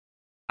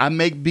I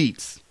make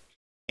beats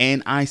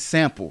and I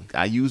sample.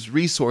 I use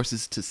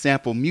resources to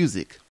sample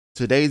music.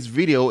 Today's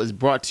video is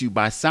brought to you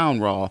by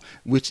Soundraw,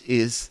 which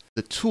is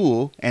the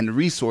tool and the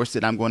resource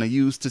that I'm going to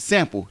use to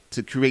sample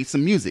to create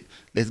some music.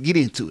 Let's get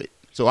into it.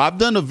 So I've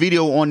done a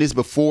video on this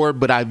before,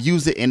 but I've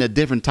used it in a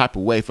different type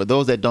of way. For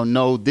those that don't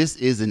know, this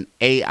is an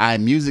AI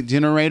music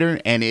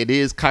generator and it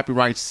is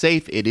copyright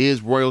safe. It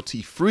is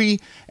royalty free.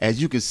 As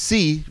you can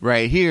see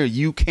right here,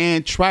 you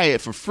can try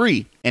it for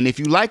free. And if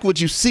you like what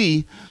you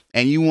see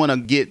and you want to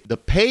get the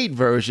paid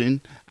version,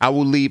 I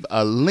will leave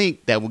a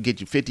link that will get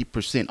you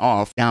 50%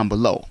 off down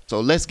below.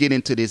 So let's get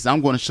into this.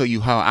 I'm going to show you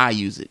how I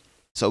use it.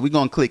 So we're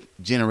going to click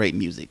generate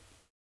music.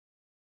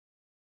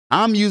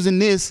 I'm using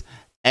this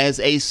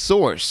as a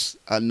source,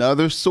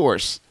 another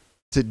source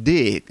to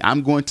dig.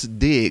 I'm going to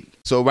dig.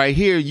 So right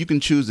here, you can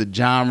choose the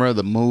genre,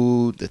 the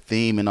mood, the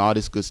theme, and all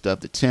this good stuff,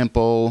 the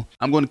tempo.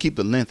 I'm going to keep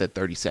the length at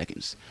 30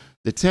 seconds.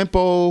 The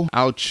tempo,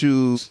 I'll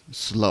choose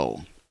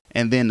slow.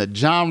 And then the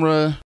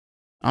genre,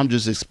 I'm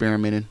just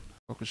experimenting.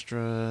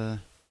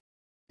 Orchestra,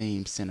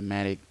 theme,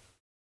 cinematic.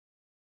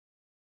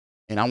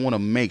 And I want to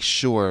make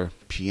sure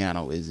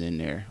piano is in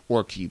there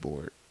or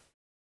keyboard.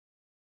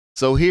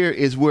 So here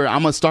is where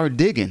I'm going to start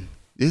digging.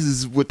 This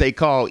is what they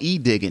call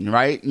e-digging,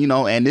 right? You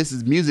know, and this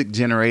is music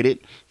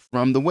generated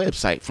from the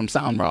website, from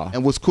Soundraw.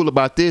 And what's cool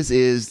about this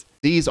is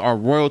these are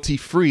royalty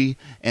free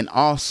and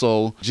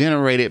also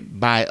generated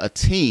by a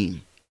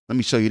team. Let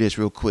me show you this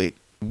real quick.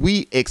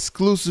 We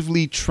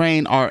exclusively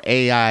train our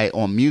AI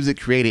on music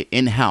created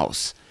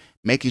in-house,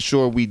 making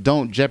sure we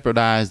don't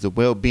jeopardize the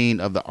well-being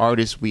of the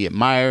artists we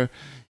admire.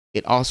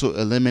 It also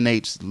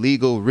eliminates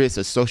legal risks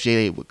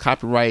associated with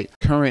copyright,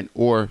 current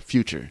or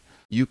future.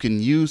 You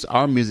can use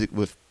our music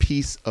with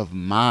peace of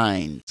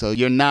mind. So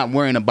you're not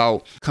worrying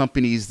about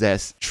companies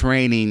that's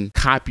training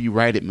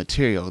copyrighted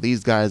material.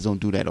 These guys don't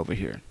do that over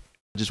here.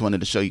 I just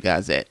wanted to show you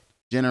guys that.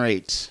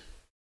 Generate.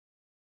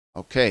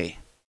 Okay.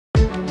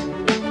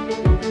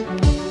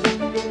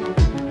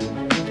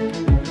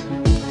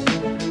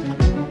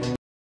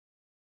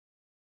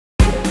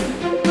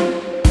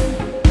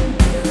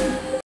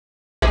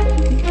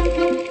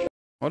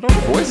 Are those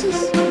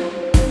voices?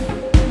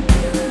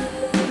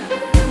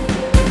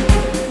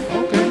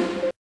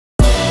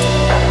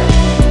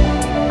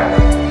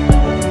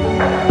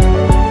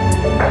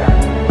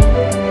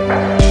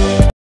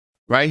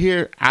 Right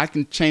here, I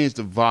can change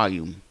the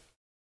volume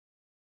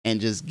and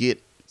just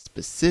get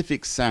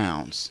specific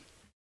sounds.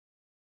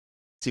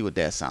 See what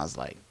that sounds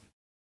like.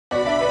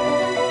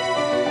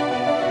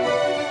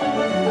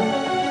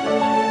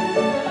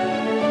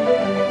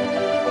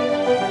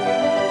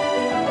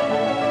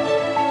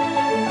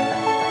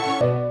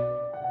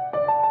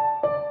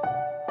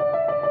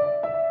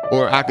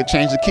 Or I could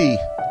change the key.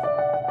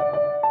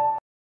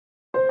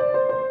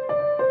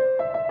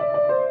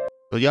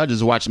 So y'all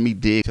just watching me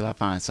dig till I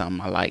find something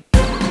I like.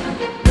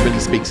 It really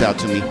speaks out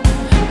to me.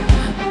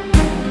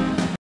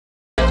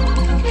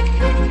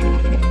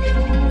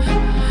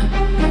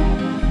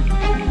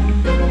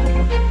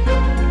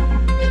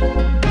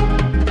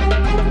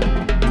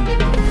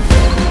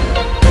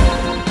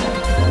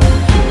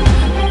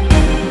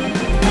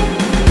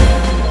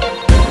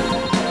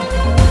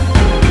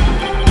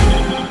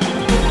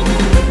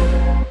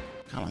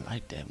 Kind of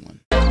like that one.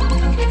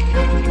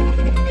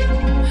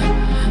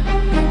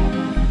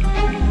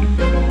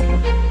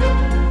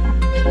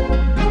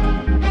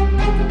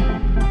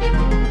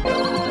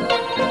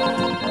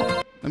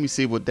 Let me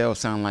see what that will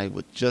sound like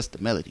with just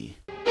the melody.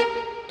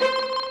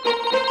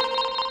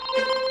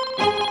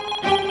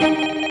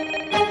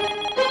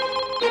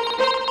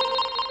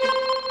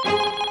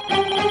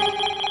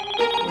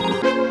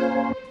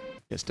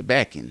 Just the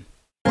backing.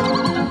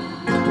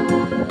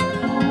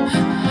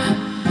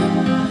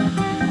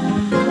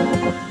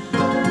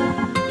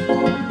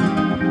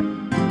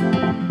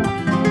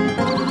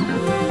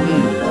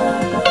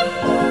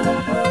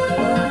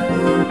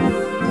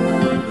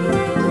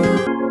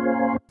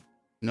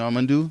 You know what I'm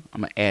gonna do?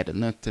 I'm gonna add a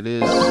length to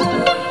this.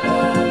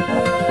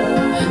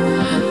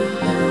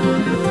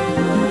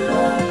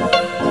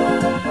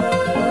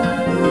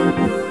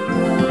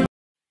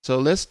 So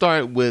let's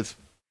start with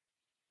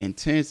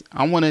intense.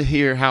 I want to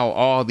hear how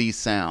all these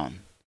sound.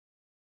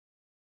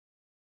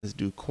 Let's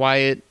do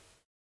quiet,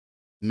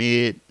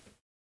 mid,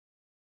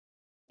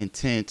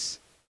 intense,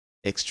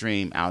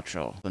 extreme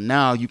outro. So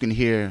now you can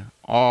hear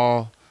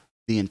all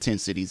the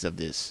intensities of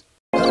this.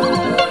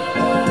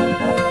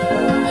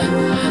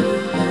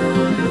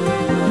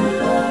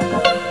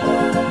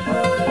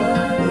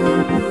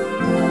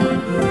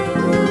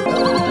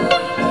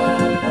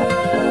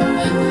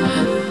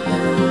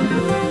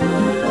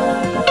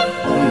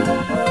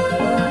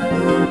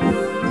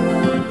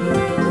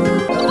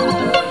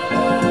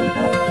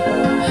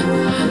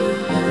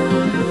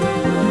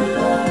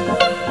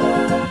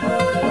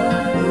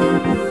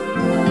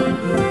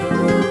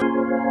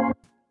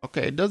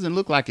 Okay, it doesn't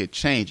look like it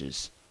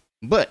changes,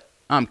 but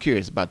I'm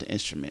curious about the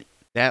instrument.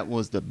 That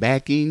was the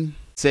backing.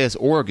 It says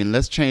organ.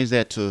 Let's change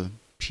that to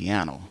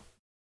piano.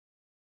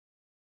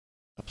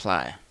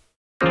 Apply.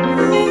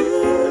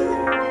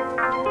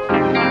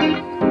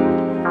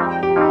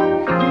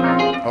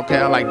 Okay,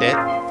 I like that.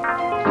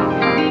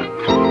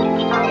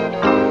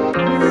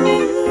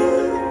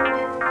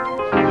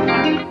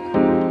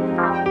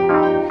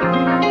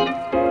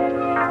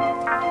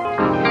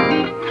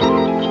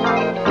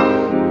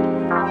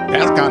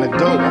 That's kind of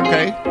dope.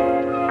 Okay.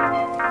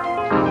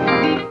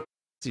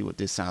 See what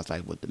this sounds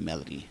like with the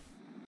melody.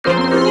 Okay,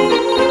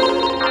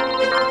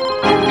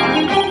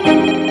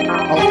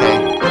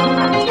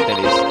 that's what that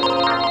is.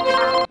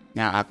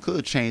 Now I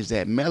could change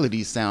that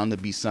melody sound to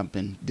be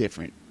something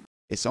different.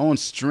 It's on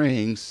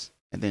strings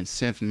and then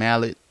synth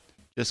mallet.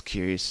 Just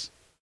curious.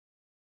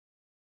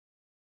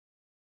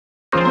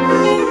 Now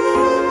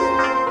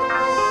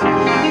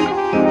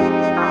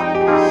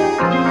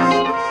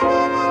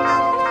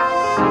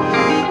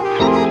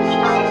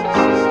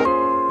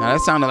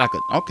that sounded like a,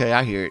 okay,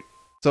 I hear it.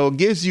 So it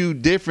gives you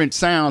different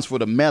sounds for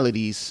the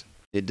melodies.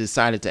 It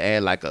decided to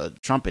add like a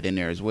trumpet in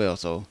there as well.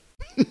 So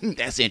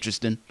that's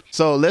interesting.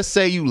 So let's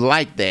say you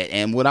like that.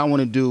 And what I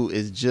want to do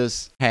is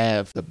just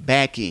have the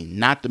backing,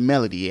 not the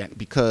melody,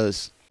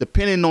 because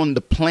depending on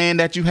the plan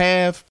that you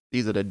have,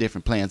 these are the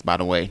different plans, by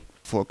the way.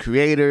 For a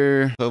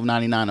creator,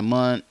 $12.99 a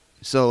month.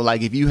 So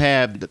like if you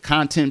have the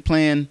content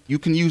plan, you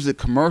can use it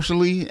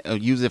commercially or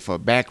use it for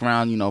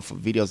background, you know, for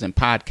videos and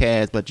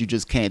podcasts, but you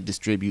just can't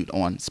distribute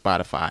on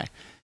Spotify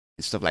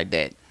and stuff like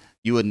that.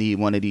 You would need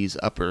one of these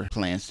upper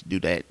plans to do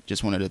that.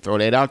 Just wanted to throw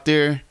that out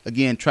there.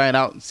 Again, try it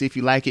out and see if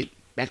you like it.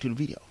 Back to the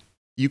video.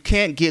 You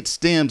can't get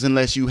stems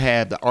unless you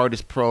have the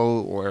Artist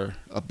Pro or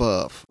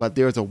above, but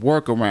there's a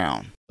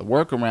workaround. The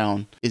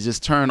workaround is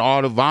just turn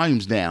all the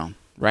volumes down,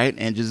 right?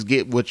 And just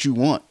get what you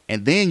want.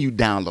 And then you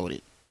download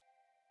it.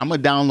 I'm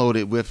going to download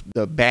it with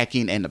the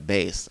backing and the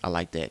bass. I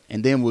like that.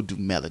 And then we'll do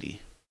melody.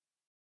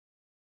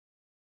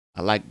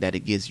 I like that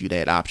it gives you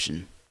that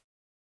option.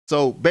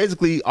 So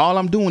basically all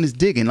I'm doing is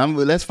digging.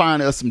 Let's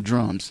find us some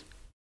drums.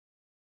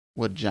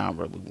 What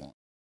genre we want?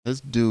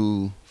 Let's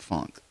do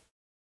funk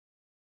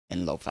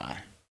and lo-fi.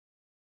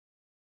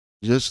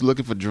 Just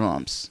looking for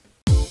drums.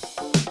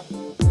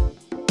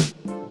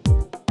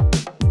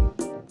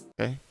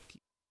 Okay,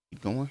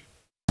 keep going.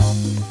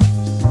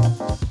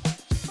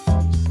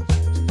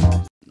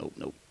 Nope,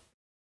 nope.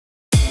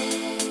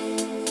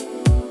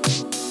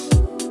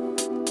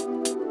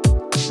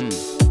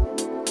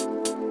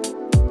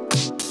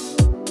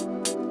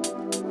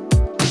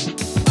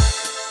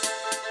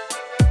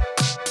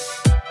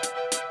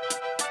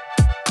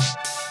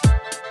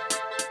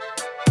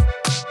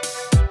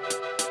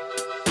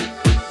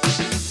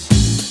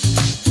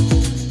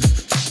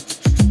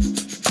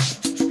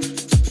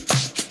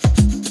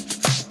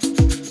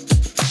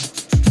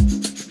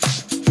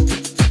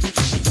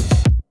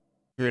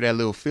 Hear that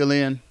little fill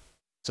in.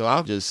 So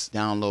I'll just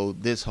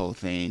download this whole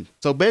thing.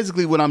 So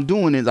basically what I'm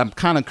doing is I'm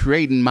kind of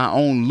creating my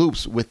own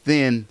loops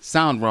within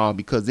Soundraw,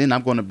 because then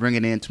I'm going to bring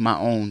it into my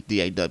own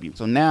DAW.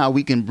 So now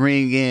we can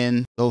bring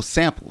in those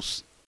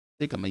samples.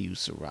 I think I'm going to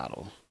use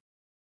Serato.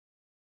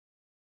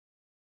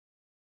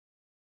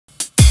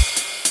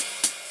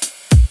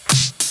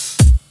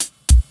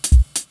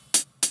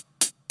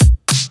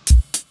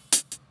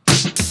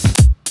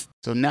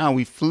 So now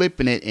we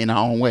flipping it in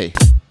our own way.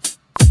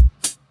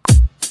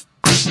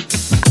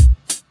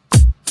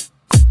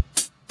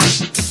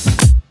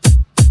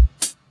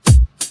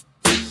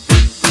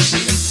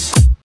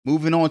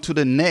 Moving on to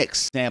the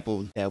next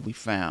sample that we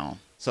found.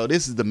 So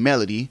this is the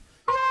melody.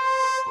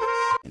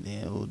 And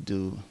then we'll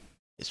do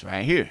this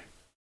right here.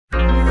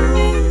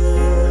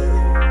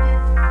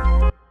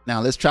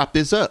 Now let's chop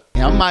this up.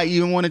 And I might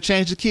even want to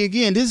change the key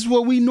again. This is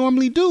what we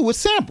normally do with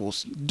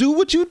samples. Do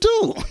what you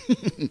do.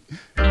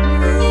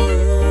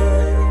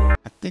 I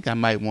think I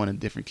might want a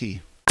different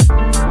key.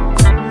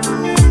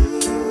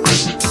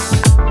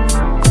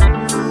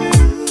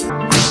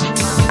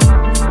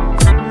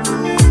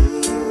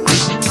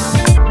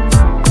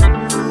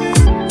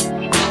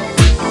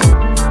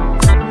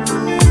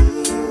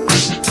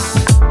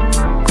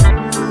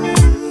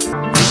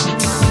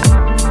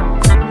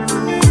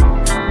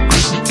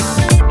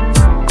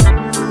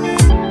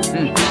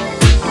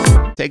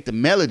 Take the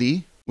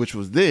melody, which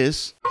was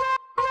this,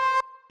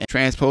 and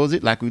transpose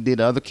it like we did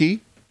the other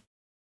key.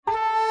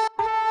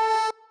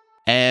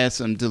 Add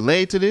some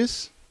delay to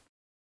this.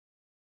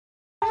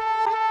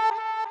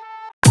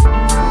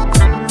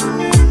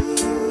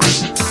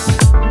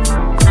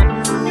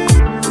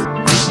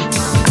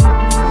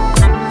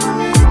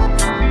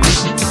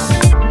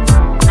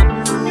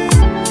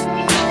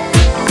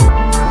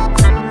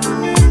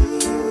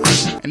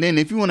 And then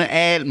if you want to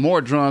add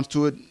more drums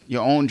to it,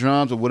 your own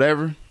drums or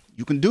whatever,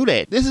 you can do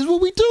that. This is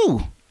what we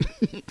do.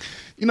 You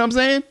know what I'm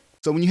saying?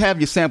 So when you have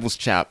your samples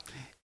chopped,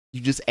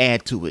 you just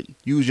add to it.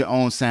 Use your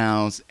own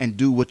sounds and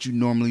do what you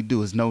normally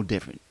do. It's no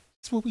different.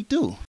 That's what we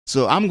do.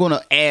 So I'm going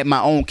to add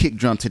my own kick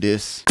drum to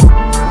this.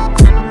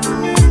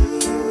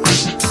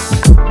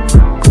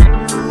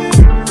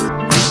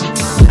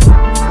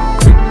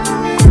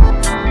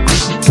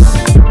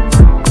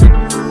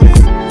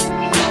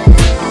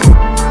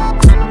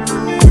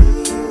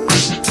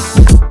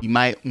 You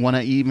might want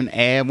to even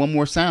add one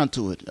more sound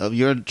to it of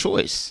your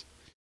choice.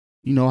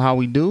 You know how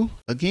we do?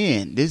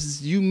 Again, this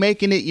is you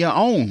making it your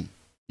own.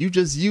 You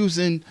just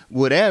using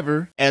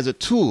whatever as a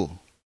tool.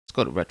 Let's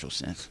go to retro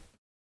synth.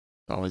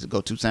 Always a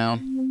go-to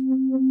sound.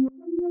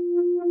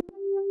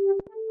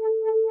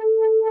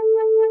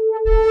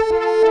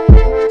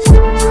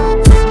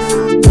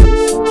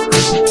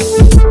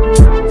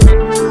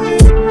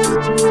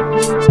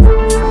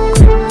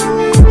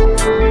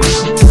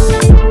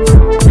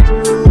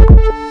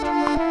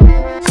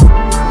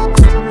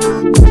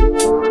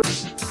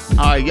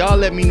 Alright, y'all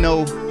let me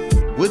know,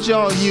 would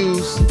y'all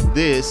use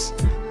this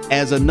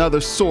as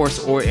another source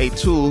or a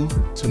tool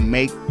to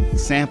make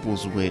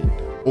samples with,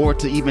 or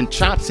to even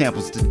chop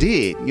samples to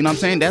dig? You know what I'm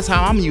saying? That's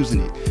how I'm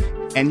using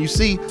it. And you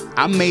see,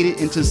 I made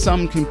it into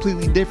something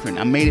completely different.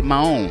 I made it my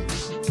own.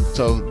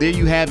 So there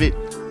you have it.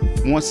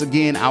 Once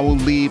again, I will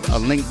leave a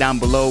link down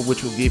below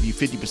which will give you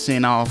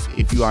 50% off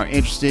if you are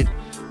interested,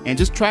 and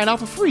just try it out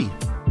for free.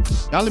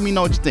 Y'all let me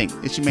know what you think.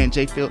 It's your man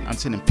J Filt. I'm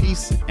sending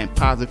peace and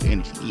positive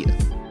energy.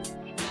 Yeah.